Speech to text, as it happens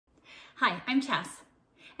Hi, I'm Chas,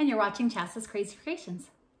 and you're watching Chas's Crazy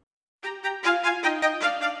Creations.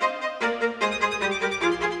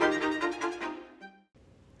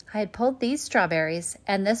 I had pulled these strawberries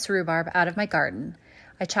and this rhubarb out of my garden.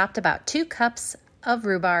 I chopped about 2 cups of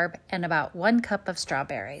rhubarb and about 1 cup of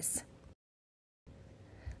strawberries.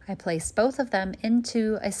 I placed both of them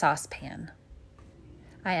into a saucepan.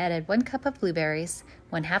 I added 1 cup of blueberries,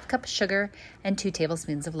 1/2 cup of sugar, and 2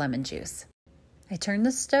 tablespoons of lemon juice. I turned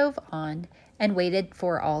the stove on and waited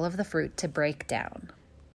for all of the fruit to break down.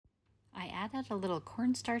 I added a little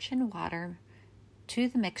cornstarch and water to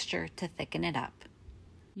the mixture to thicken it up.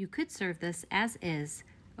 You could serve this as is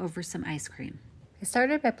over some ice cream. I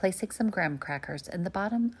started by placing some graham crackers in the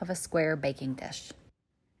bottom of a square baking dish.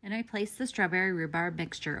 And I placed the strawberry rhubarb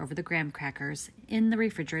mixture over the graham crackers in the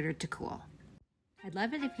refrigerator to cool. I'd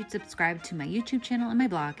love it if you'd subscribe to my YouTube channel and my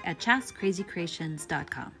blog at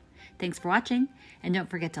chascrazycreations.com. Thanks for watching, and don't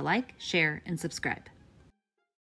forget to like, share, and subscribe.